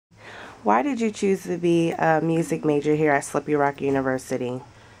Why did you choose to be a music major here at Slippery Rock University?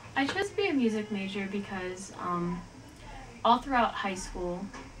 I chose to be a music major because all throughout high school,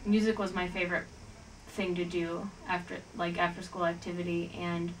 music was my favorite thing to do after school activity,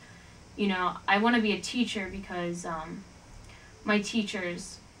 and I want to be a teacher because my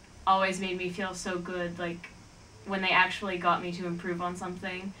teachers always made me feel so good, like when they actually got me to improve on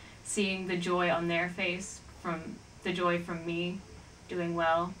something, seeing the joy on their face from the joy from me doing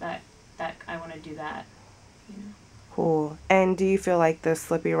well, that I want to do that. You know. Cool. And do you feel like the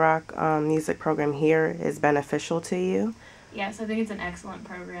Slippery Rock music program here is beneficial to you? Yes, I think it's an excellent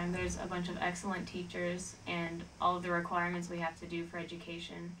program. There's a bunch of excellent teachers, and all of the requirements we have to do for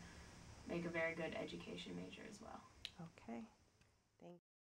education make a very good education major as well. Okay.